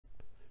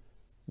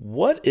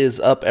What is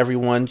up,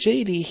 everyone?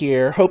 JD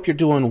here. Hope you're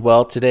doing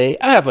well today.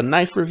 I have a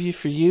knife review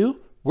for you.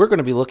 We're going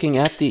to be looking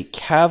at the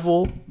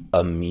Cavill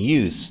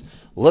Amuse.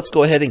 Let's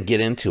go ahead and get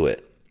into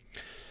it.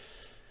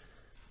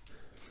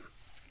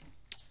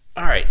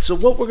 All right, so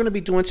what we're going to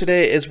be doing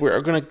today is we're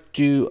going to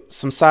do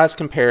some size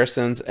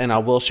comparisons, and I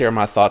will share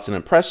my thoughts and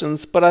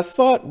impressions, but I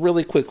thought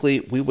really quickly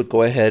we would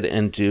go ahead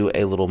and do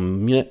a little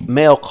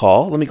mail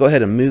call. Let me go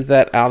ahead and move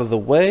that out of the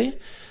way.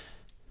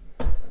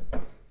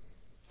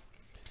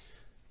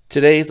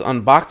 Today's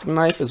unboxing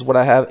knife is what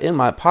I have in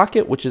my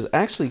pocket, which is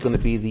actually going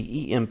to be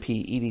the EMP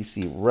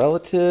EDC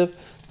Relative.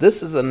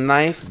 This is a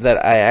knife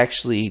that I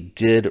actually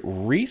did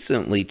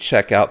recently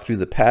check out through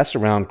the pass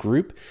around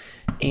group,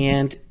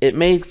 and it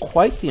made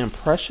quite the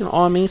impression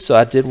on me, so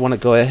I did want to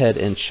go ahead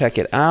and check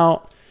it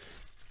out.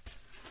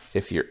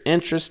 If you're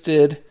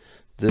interested,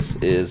 this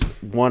is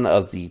one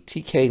of the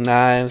TK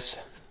knives.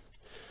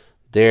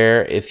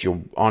 There, if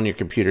you're on your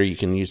computer, you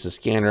can use the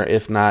scanner.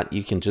 If not,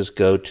 you can just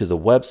go to the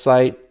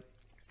website.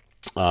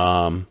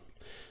 And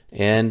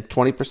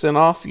 20%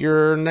 off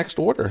your next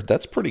order.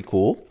 That's pretty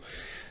cool.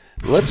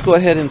 Let's go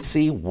ahead and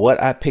see what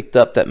I picked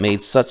up that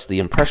made such the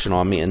impression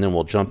on me, and then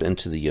we'll jump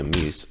into the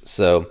Amuse.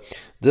 So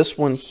this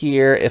one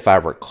here, if I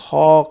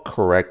recall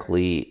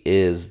correctly,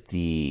 is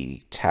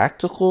the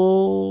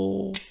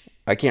tactical.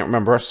 I can't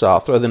remember, so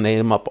I'll throw the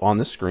name up on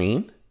the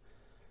screen.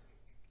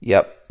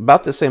 Yep,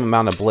 about the same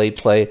amount of blade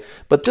play,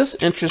 but this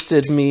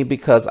interested me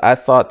because I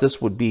thought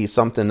this would be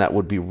something that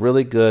would be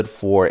really good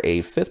for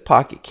a fifth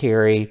pocket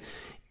carry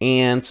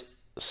and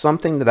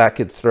something that I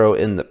could throw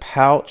in the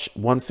pouch.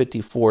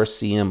 154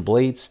 cm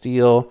blade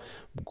steel,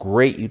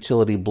 great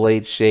utility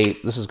blade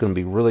shape. This is going to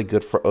be really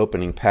good for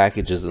opening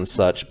packages and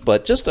such.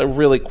 But just a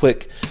really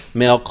quick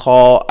mail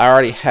call. I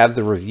already have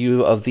the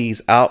review of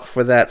these out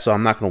for that, so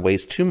I'm not going to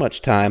waste too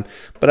much time,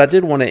 but I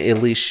did want to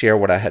at least share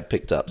what I had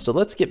picked up. So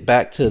let's get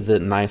back to the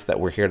knife that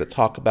we're here to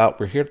talk about.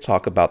 We're here to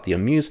talk about the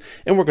Amuse,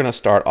 and we're going to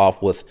start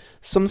off with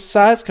some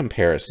size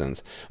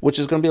comparisons, which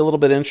is going to be a little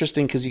bit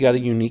interesting because you got a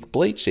unique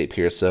blade shape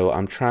here. So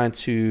I'm trying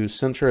to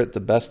center it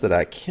the best that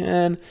I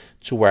can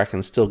to where I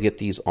can still get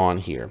these on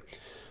here.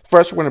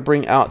 First, we're going to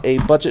bring out a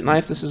budget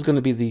knife. This is going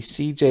to be the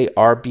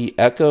CJRB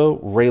Echo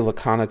Ray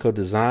Laconico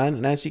design.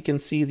 And as you can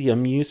see, the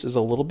Amuse is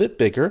a little bit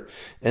bigger.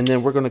 And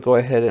then we're going to go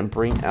ahead and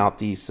bring out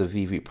the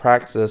Civivi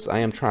Praxis. I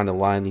am trying to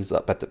line these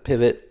up at the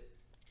pivot.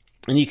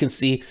 And you can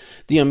see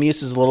the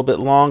Amuse is a little bit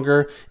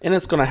longer, and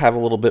it's going to have a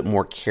little bit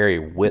more carry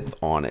width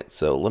on it.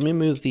 So let me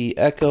move the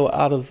Echo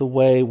out of the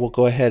way. We'll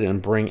go ahead and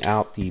bring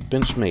out the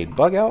Benchmade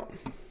Bug Out.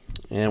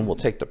 And we'll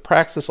take the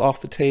Praxis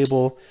off the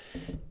table.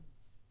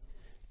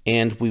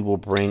 And we will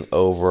bring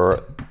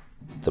over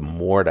the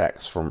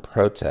Mordax from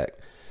ProTech.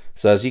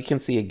 So as you can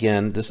see,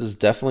 again, this is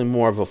definitely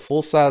more of a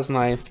full-size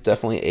knife,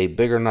 definitely a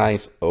bigger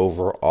knife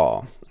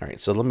overall. All right,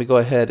 so let me go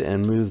ahead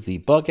and move the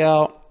Bug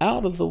out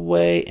of the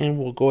way, and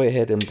we'll go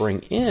ahead and bring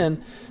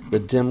in the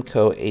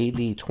Demco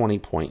AD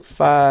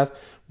 20.5.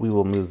 We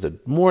will move the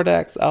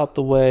Mordax out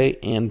the way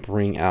and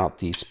bring out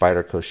the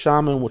Spyderco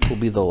Shaman, which will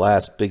be the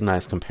last big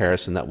knife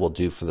comparison that we'll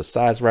do for the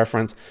size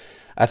reference.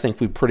 I think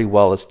we pretty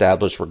well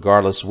established,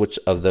 regardless which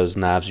of those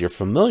knives you're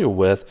familiar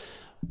with,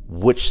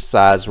 which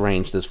size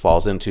range this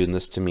falls into, and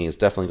this to me is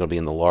definitely going to be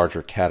in the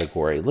larger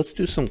category. Let's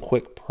do some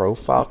quick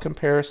profile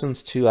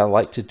comparisons too. I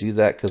like to do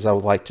that because I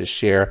would like to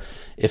share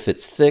if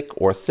it's thick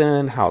or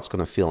thin, how it's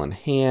going to feel in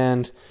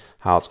hand,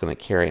 how it's going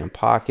to carry in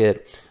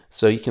pocket.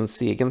 So you can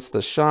see against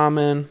the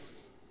Shaman,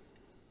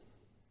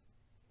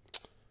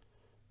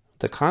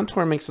 the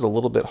contour makes it a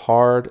little bit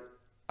hard.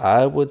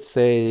 I would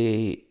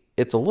say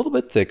it's a little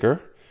bit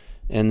thicker.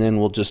 And then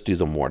we'll just do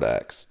the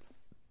Mordax.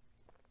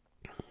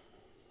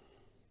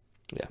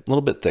 Yeah, a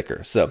little bit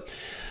thicker. So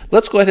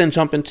let's go ahead and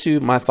jump into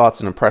my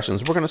thoughts and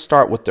impressions. We're going to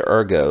start with the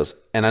ergos.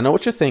 And I know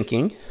what you're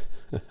thinking.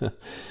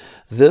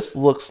 This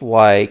looks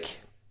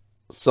like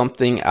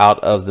something out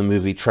of the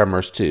movie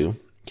Tremors 2.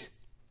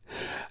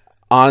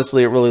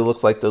 Honestly, it really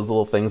looks like those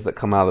little things that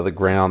come out of the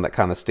ground that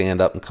kind of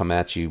stand up and come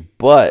at you.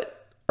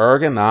 But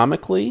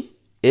ergonomically,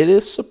 it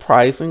is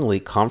surprisingly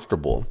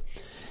comfortable.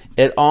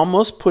 It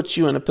almost puts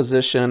you in a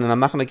position, and I'm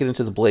not going to get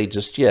into the blade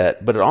just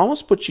yet, but it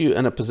almost puts you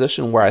in a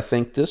position where I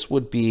think this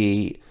would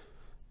be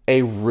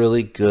a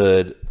really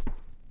good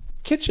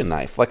kitchen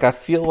knife. Like, I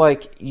feel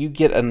like you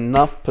get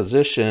enough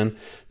position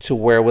to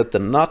where with the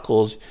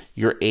knuckles,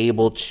 you're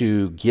able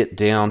to get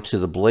down to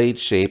the blade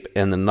shape,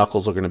 and the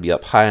knuckles are going to be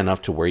up high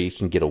enough to where you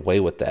can get away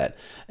with that.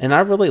 And I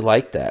really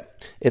like that.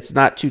 It's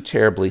not too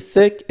terribly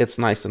thick. It's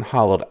nice and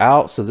hollowed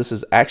out. So this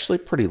is actually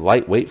pretty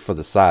lightweight for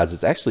the size.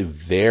 It's actually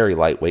very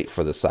lightweight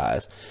for the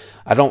size.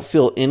 I don't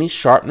feel any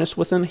sharpness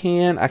within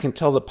hand. I can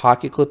tell the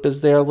pocket clip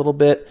is there a little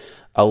bit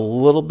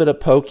of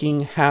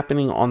poking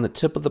happening on the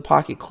tip of the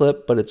pocket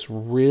clip, but it's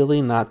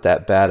really not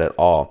that bad at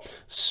all.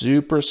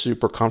 Super,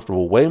 super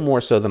comfortable, way more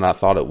so than I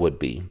thought it would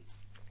be.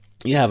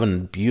 You have a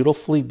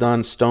beautifully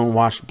done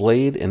stonewashed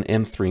blade in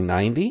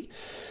M390.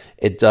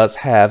 It does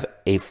have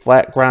a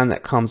flat grind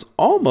that comes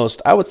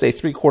almost, I would say,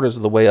 3/4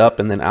 of the way up,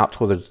 and then out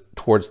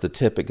towards the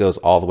tip, it goes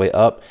all the way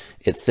up.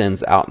 It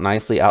thins out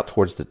nicely out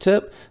towards the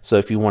tip. So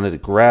if you wanted to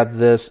grab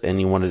this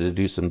and you wanted to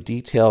do some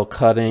detail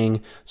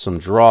cutting, some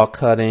draw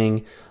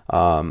cutting,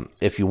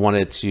 if you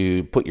wanted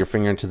to put your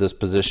finger into this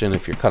position,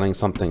 if you're cutting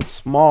something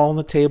small on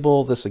the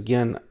table, this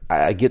again,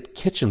 I get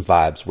kitchen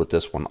vibes with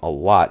this one a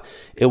lot.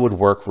 It would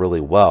work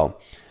really well.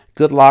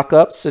 Good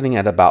lockup, sitting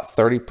at about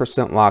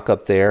 30%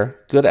 lockup there.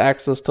 Good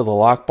access to the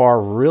lock bar,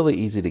 really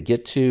easy to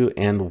get to.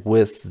 And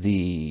with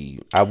the,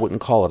 I wouldn't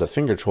call it a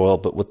finger choil,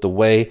 but with the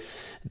way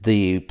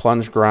the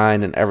plunge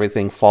grind and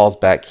everything falls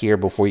back here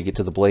before you get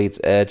to the blade's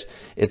edge,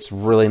 it's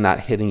really not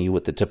hitting you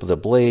with the tip of the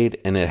blade,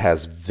 and it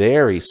has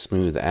very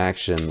smooth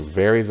action,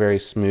 very, very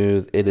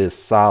smooth. It is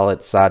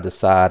solid side to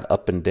side,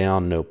 up and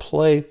down, no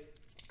play.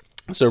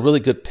 So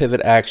really good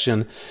pivot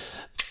action.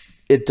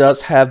 It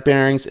does have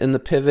bearings in the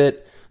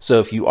pivot. So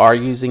if you are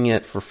using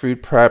it for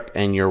food prep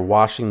and you're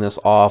washing this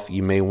off,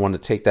 you may want to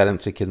take that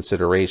into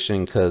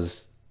consideration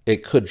because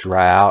it could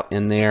dry out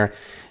in there.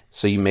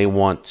 So you may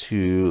want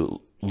to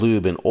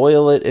lube and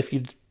oil it if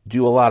you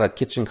do a lot of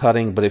kitchen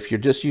cutting. But if you're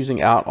just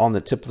using out on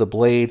the tip of the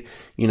blade,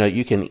 you know,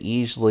 you can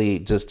easily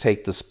just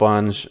take the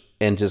sponge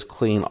and just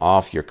clean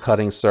off your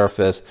cutting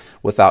surface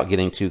without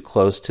getting too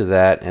close to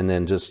that, and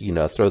then just, you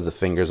know, throw the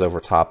fingers over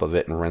top of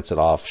it and rinse it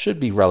off.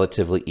 Should be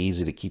relatively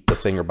easy to keep the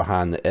finger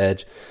behind the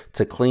edge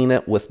to clean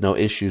it with no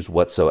issues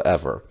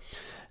whatsoever.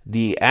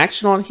 The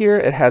action on here,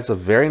 it has a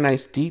very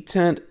nice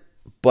detent,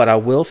 but I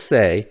will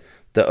say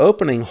the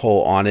opening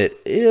hole on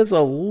it is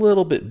a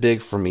little bit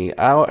big for me.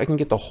 I can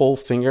get the whole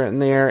finger in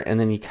there,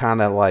 and then you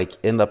kind of like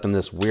end up in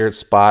this weird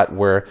spot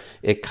where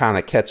it kind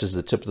of catches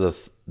the tip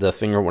of the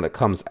finger when it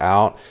comes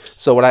out.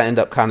 So what I end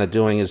up kind of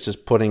doing is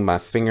just putting my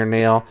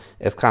fingernail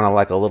as kind of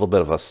like a little bit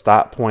of a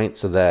stop point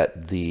so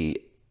that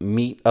the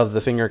meat of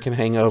the finger can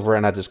hang over,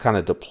 and I just kind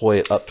of deploy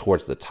it up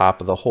towards the top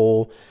of the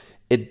hole.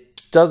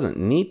 It doesn't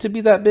need to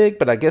be that big,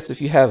 but I guess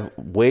if you have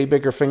way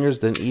bigger fingers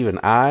than even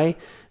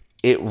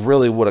it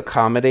really would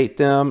accommodate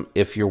them.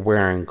 If you're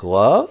wearing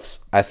gloves,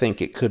 I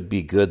think it could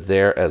be good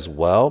there as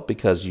well,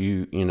 because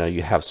you know,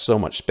 you have so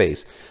much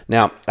space.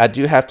 Now, I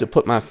do have to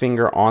put my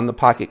finger on the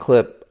pocket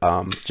clip.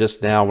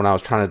 Just now when I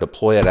was trying to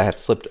deploy it, I had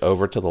slipped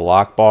over to the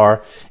lock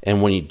bar,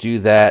 and when you do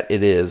that,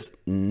 it is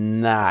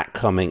not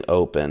coming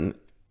open,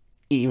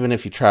 even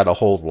if you try to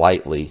hold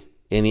lightly,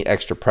 any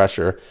extra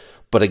pressure.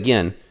 But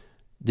again,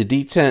 the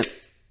detent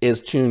is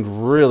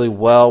tuned really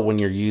well when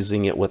you're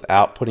using it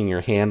without putting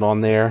your hand on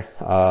there.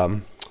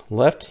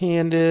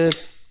 Left-handed,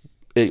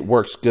 it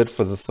works good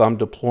for the thumb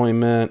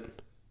deployment.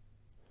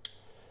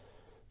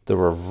 The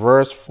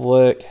reverse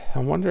flick, I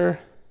wonder,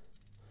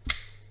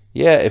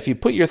 yeah, if you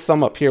put your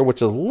thumb up here,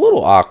 which is a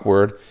little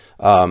awkward,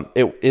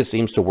 it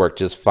seems to work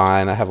just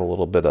fine. I have a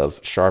little bit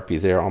of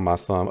Sharpie there on my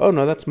thumb. Oh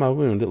no, that's my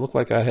wound. It looked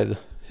like I had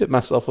hit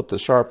myself with the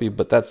Sharpie,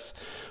 but that's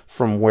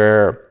from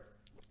where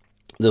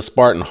the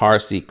Spartan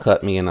Harsey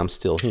cut me, and I'm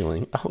still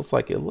healing. I was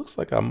like, it looks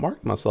like I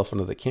marked myself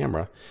under the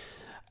camera.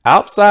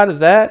 Outside of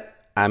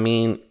that, I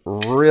mean,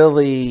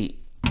 really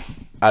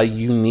a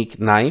unique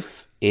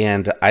knife,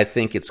 and I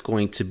think it's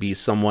going to be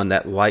someone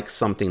that likes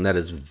something that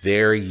is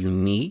very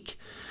unique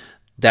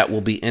that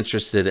will be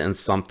interested in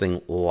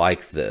something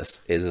like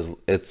this.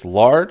 It's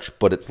large,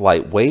 but it's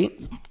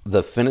lightweight.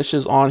 The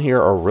finishes on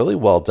here are really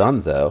well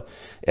done though.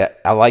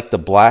 I like the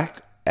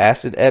black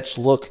acid etch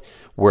look,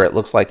 where it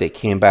looks like they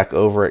came back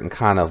over it and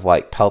kind of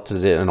like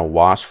pelted it in a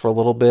wash for a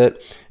little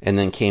bit, and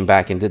then came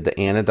back and did the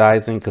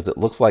anodizing, because it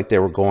looks like they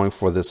were going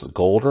for this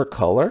golder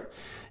color,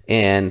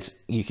 and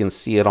you can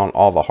see it on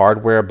all the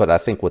hardware. But I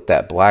think with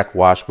that black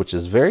wash, which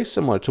is very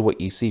similar to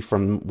what you see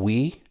from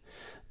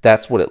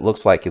that's what it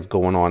looks like is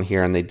going on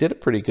here, and they did a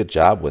pretty good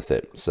job with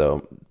it.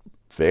 So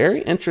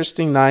very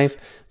interesting knife,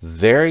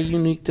 very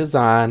unique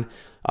design.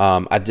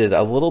 I did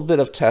a little bit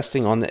of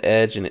testing on the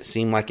edge, and it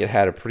seemed like it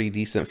had a pretty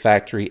decent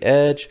factory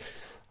edge.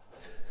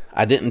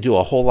 I didn't do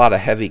a whole lot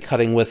of heavy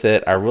cutting with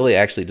it. I really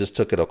actually just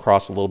took it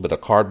across a little bit of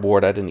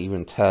cardboard. I didn't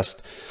even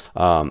test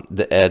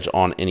the edge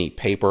on any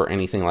paper or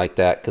anything like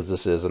that, because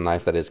this is a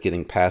knife that is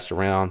getting passed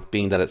around.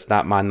 Being that it's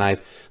not my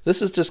knife,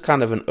 this is just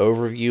kind of an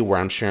overview where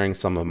I'm sharing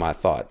some of my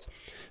thoughts.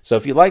 So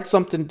if you like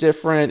something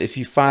different, if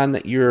you find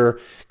that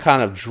you're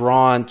kind of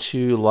drawn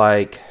to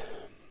like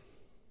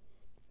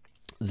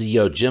the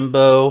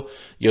Yojimbo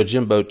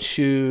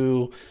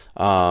 2,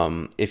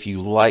 if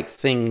you like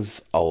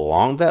things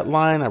along that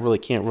line, I really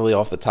can't really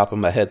off the top of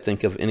my head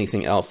think of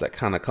anything else that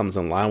kind of comes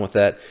in line with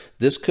that.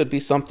 This could be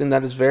something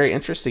that is very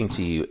interesting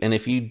to you. And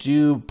if you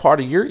do, part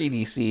of your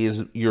EDC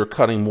is you're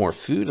cutting more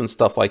food and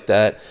stuff like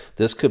that,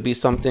 this could be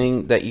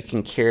something that you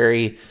can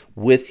carry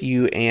with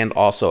you and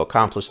also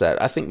accomplish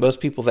that. I think most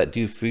people that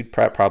do food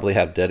prep probably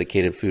have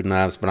dedicated food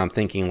knives, but I'm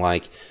thinking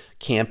like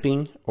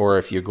camping, or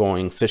if you're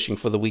going fishing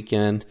for the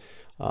weekend,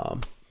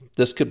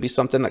 this could be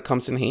something that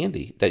comes in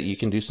handy that you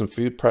can do some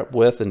food prep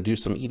with and do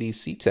some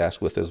EDC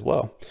tasks with as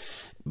well.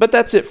 But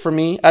that's it for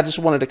me. I just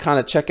wanted to kind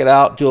of check it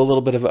out, do a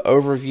little bit of an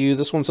overview.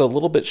 This one's a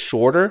little bit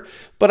shorter,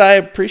 but I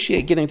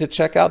appreciate getting to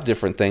check out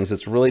different things.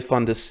 It's really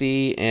fun to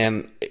see,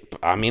 and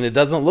I mean, it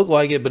doesn't look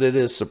like it, but it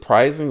is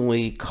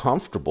surprisingly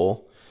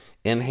comfortable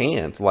in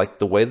hand. Like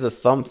the way the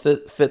thumb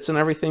fits and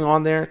everything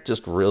on there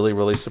just really,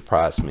 really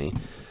surprised me.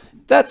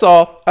 That's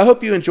all. I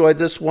hope you enjoyed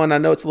this one. I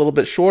know it's a little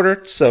bit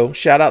shorter, so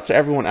shout out to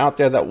everyone out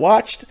there that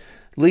watched.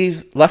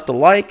 Left a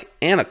like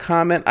and a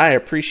comment. I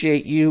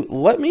appreciate you.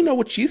 Let me know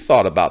what you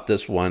thought about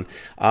this one.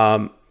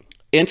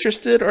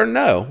 Interested or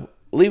no?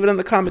 Leave it in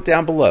the comment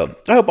down below.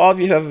 I hope all of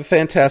you have a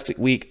fantastic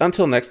week.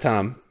 Until next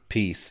time,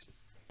 peace.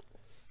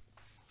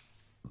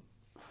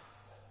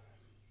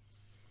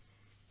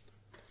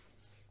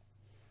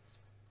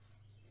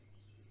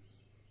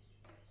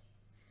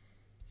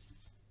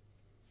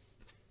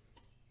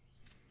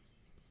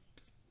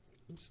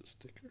 This is a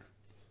sticker.